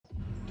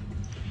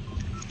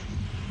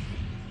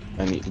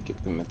I need to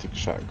get the mythic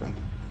shotgun.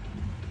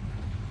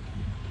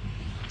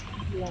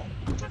 Yeah.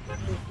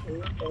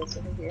 There's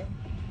over here.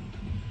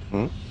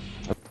 Hmm?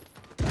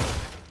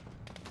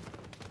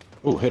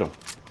 Oh, hit him.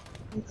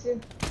 Me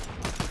too.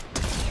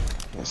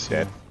 Yes,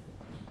 Dead.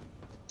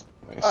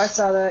 Nice. Oh, I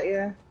saw that,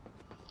 yeah.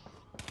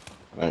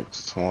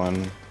 Next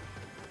one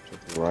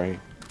to the right.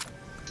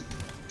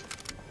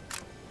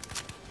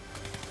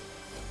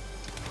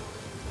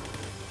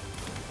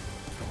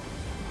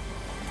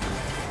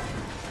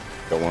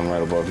 Got one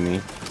right above me.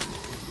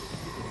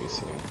 Let me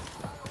see.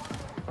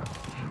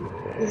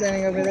 He's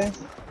running over there.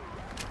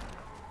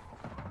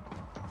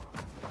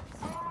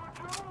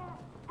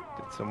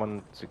 Did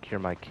someone secure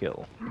my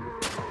kill?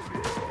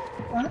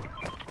 What?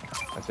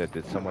 I said,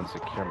 did someone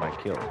secure my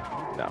kill?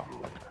 No.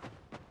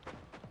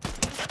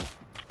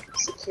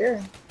 Secure.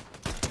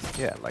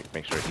 Yeah, like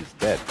make sure he's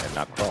dead and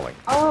not crawling.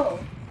 Oh!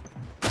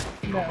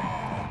 No.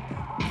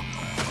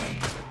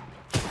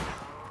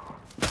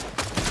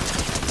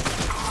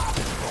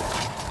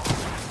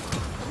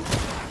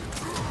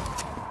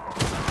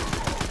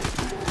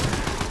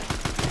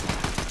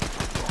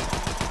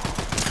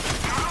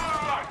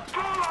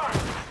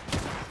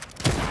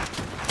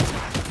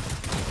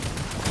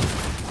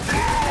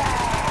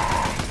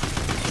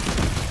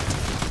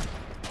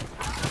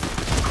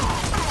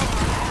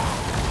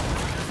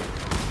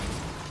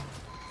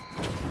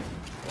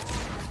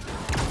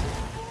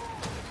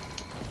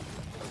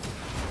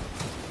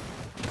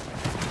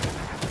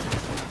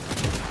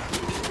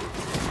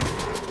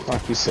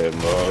 Like you said,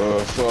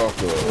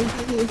 motherfucker.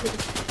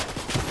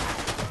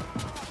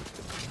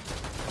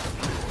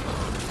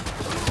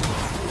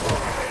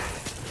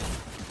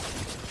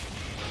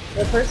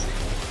 The person?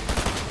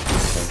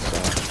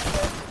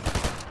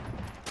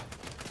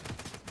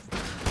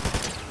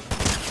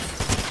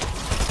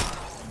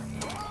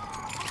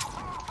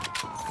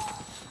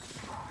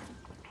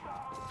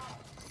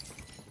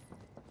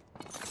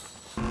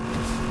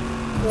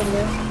 Over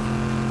there.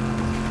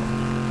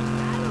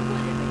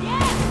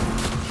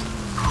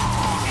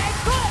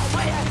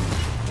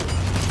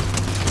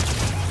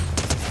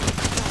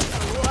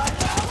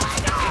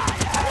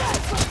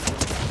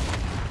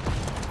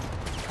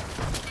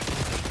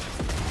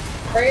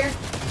 Right here.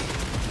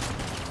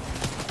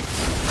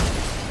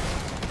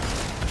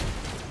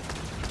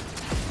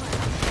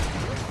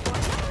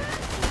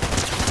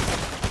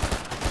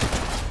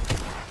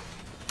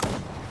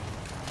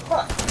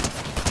 Fuck.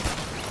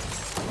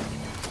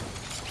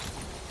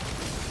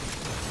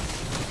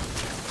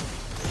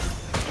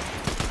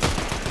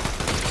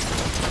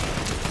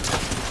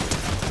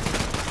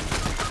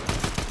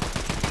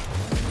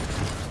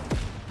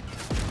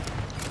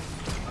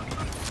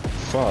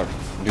 Fuck.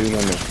 Dude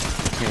on the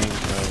tank.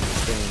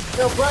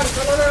 No, run.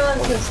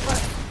 Yes,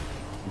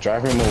 fuck.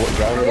 Drive him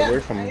away, away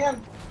from I me.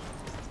 am.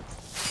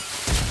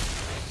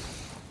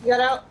 You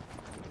got out?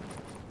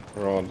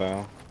 We're all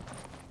down.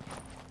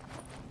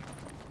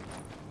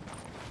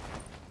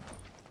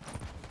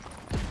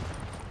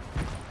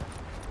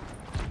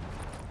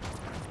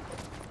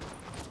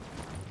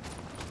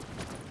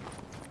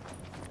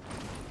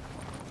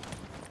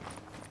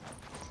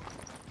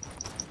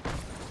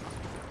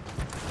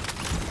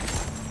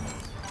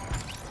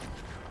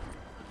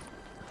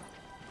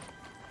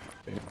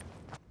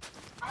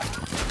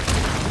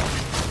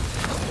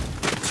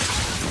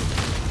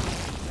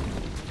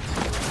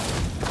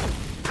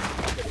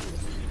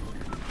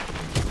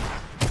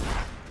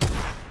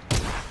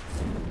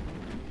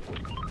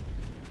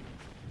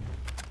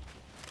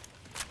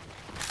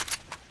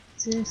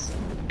 Seriously.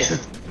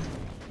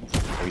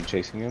 Are you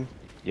chasing him?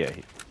 Yeah,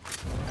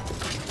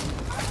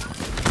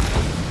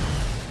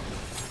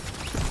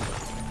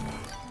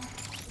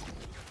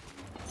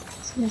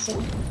 Just give me a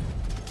second.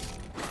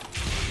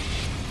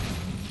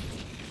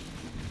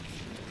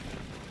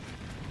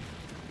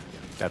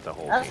 that's a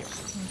whole Ah, game.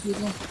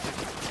 people.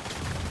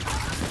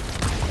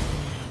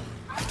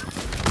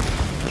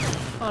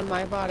 On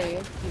my body,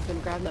 you can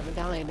grab that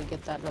medallion to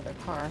get that other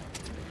car.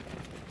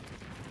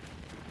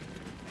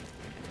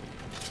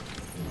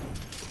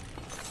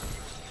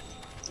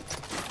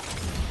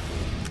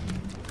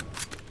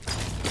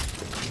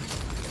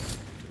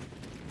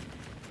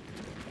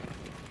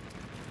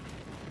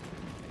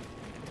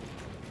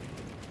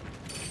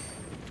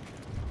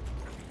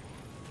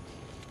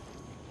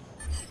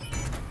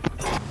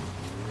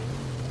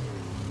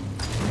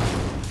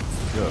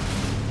 Good.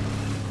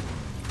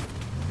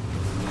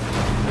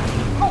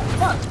 Oh,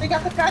 fuck! They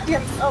got the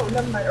goddamn. Oh,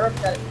 never mind. Or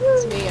got it.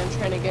 It's me, I'm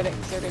trying to get it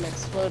because they're gonna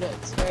explode it.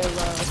 It's very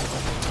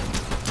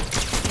low.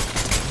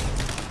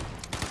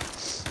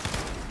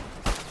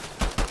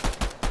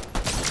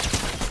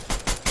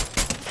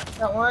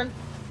 Got one.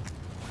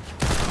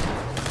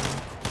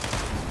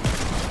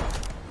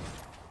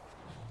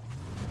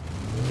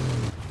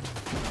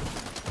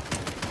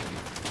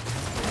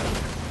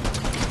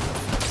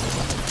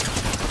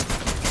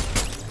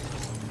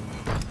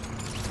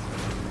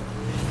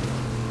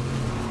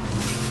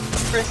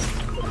 Chris.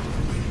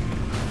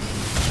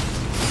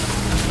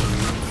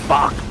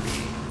 Fuck!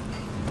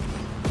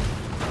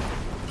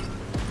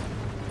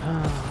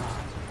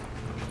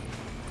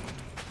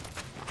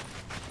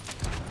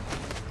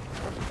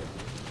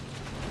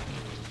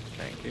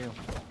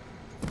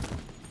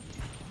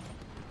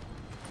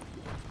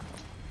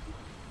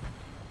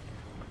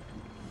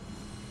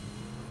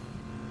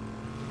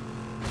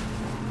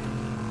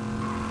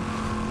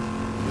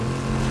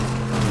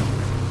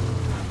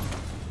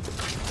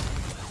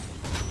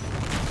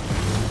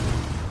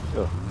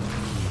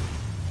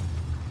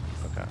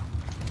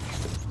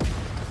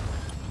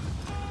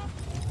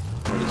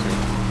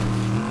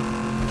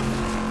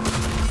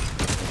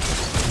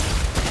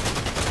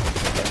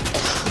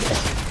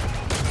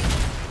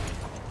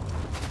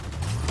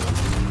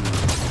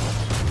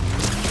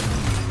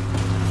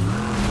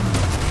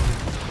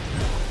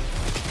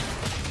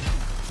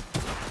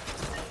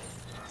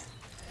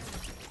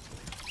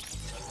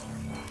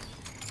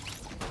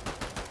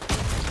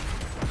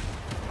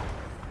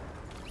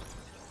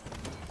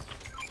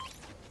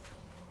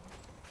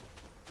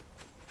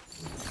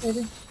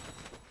 maybe.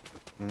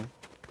 Hmm?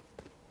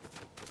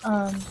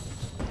 Um,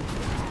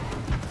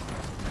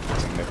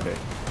 Snippet.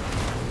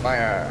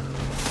 Fire!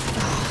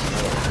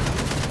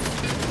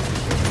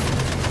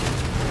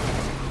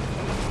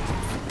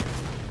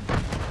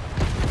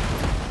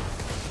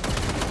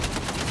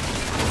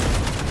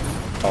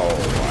 Oh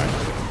my.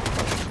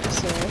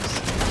 Serious.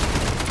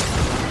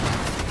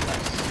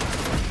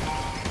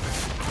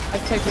 I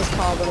kicked his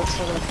call, but it's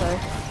still gonna play.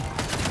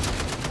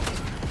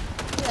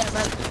 yeah,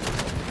 man.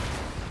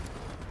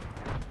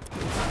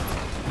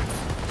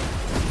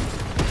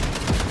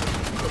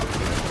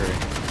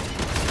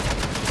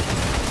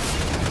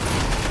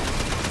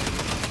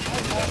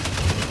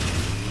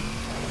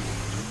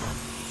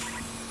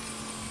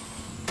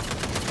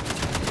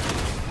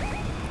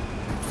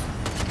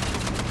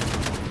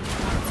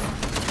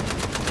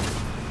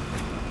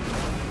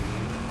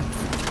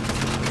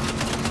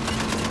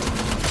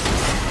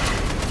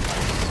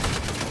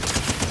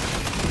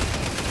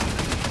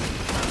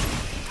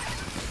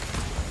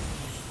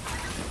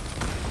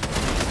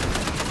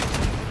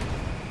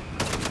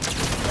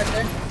 Right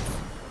there.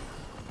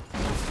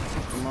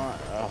 Come on.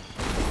 Oh.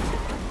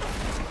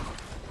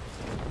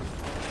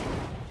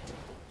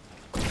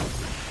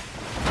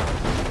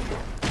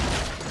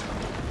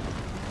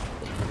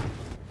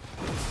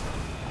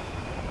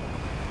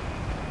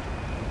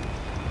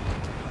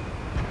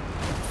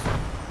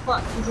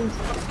 Fuck, he's in the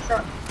fucking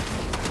truck.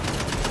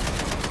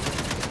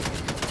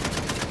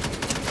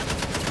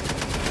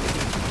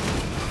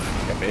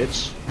 Yeah, bitch.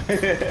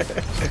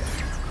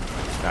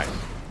 Nice.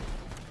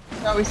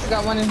 No, we still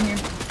got one in here.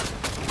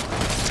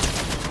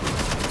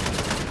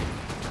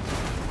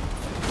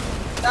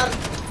 Got him.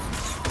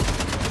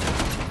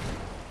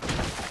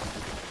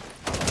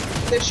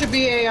 There should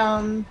be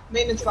a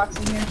maintenance box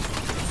in here.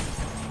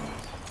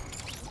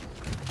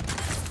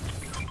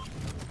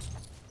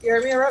 You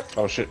heard me, Erupt?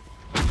 Oh shit.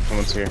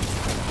 Someone's here.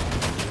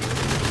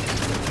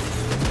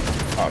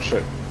 Oh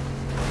shit.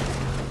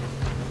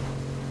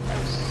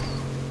 Nice.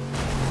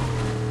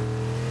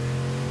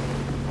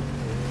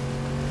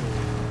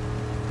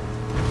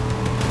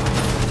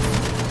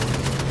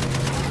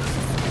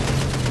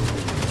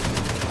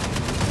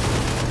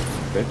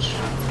 Bitch.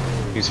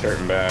 He's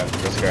hurting bad,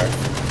 this guy.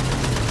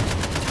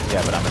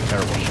 Yeah, but I'm a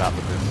terrible shot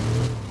with this.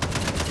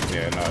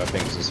 Yeah, no, that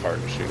thing's just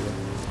hard to shoot.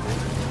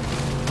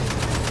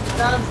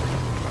 Got him.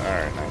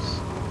 Alright, nice.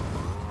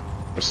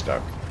 We're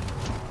stuck.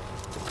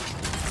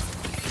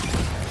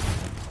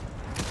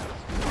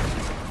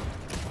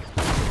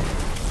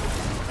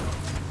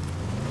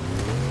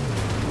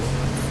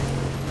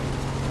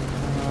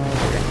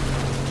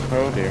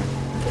 Oh dear.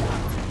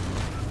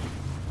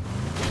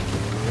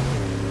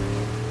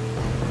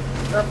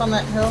 They're up on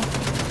that hill.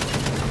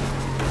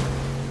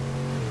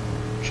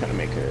 Trying to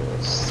make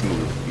a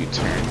smooth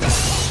U-turn.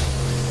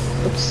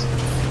 Oops.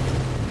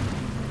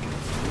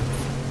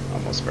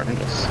 Almost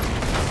burned us.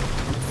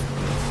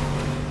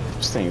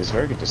 This thing is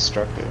very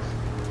destructive.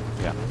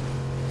 Yeah.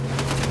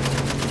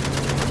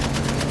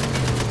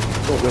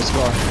 Oh, this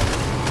far.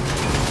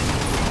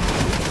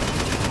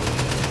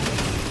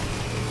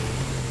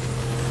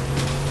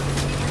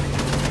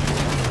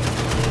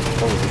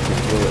 Oh, we can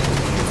do it.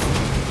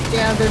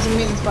 Yeah, there's a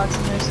maintenance box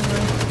in there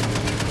somewhere.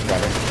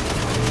 Got it.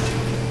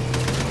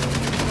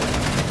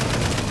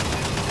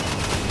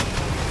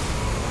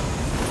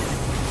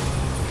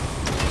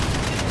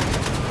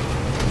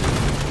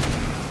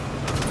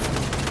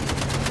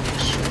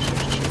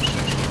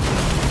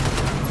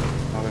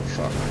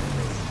 Motherfucker.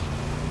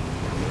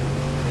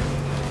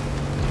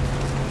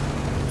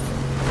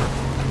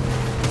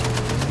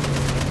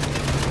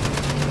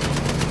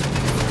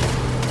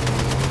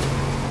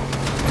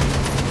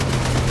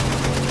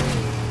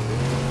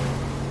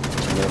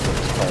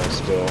 This car is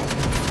still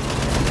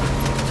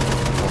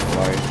of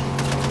life.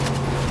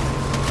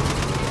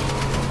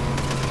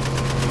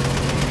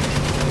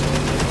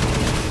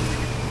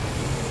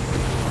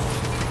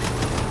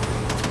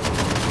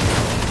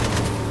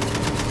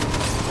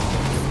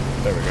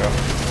 There we go.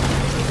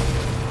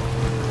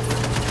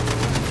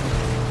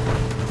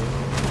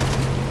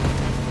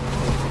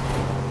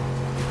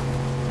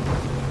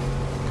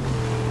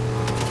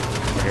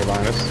 Right here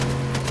behind us.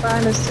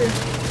 Behind us too.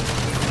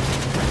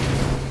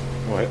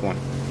 Oh, hit one.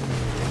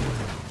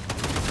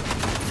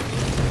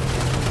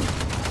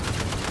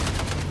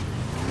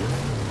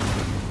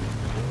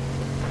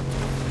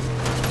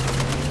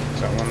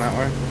 Is that one that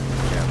way?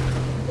 Yeah.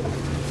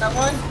 That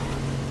one?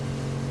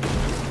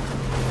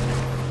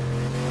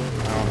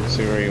 I don't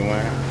see where you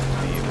went.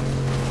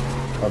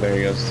 Oh, there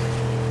he goes.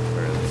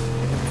 Where is it?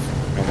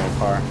 In that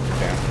car.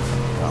 Damn.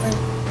 Hey,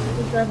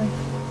 who's driving?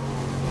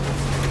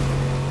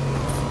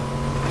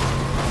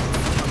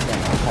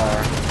 Damn, that car.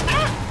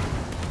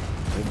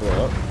 They blew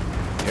up.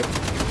 Yep.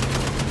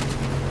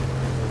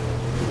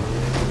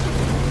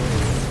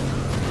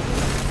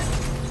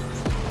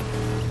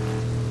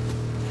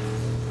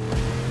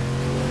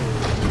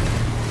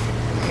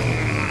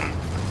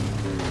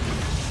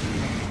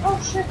 Oh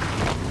shit!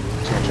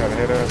 He's gonna try to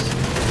hit us.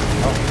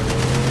 Oh,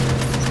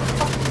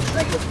 Fucking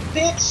trigger,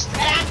 bitch!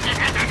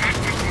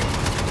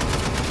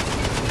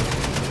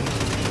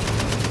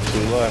 2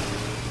 left.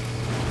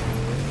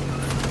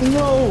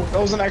 No, that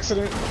was an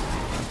accident.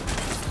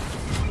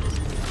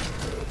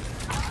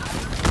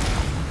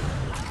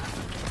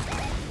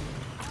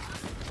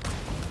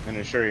 And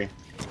a tree.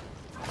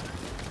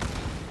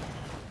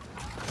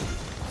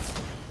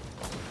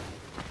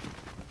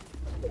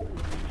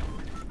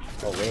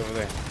 Oh, way over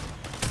there.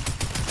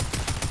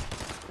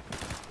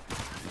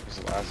 This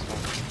is the last one.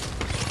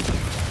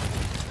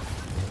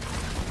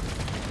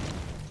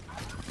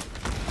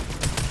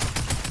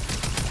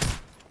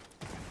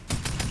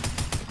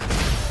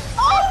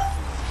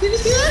 Did you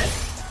see that?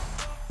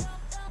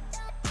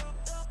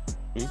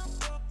 Me?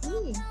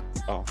 Me.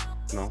 Oh,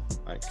 no,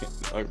 I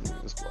can't. I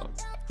this block.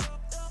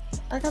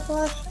 I got the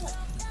last shot.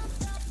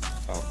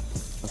 Oh,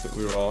 I think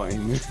we were all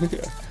aiming.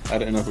 I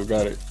didn't know who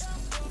got it.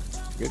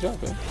 Good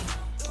job, man.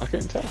 I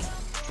couldn't tell.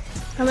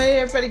 How many did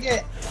everybody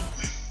get?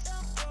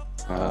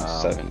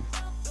 7.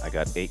 I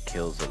got 8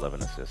 kills,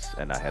 11 assists,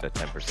 and I had a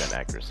 10%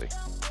 accuracy.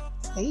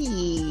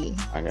 Hey.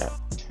 I got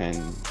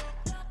 10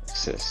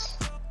 assists.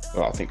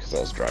 Well, I think because I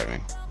was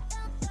driving.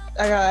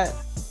 I got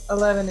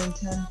 11 and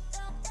 10.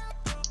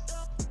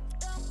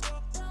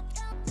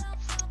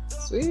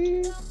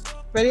 Sweet.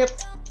 Ready up.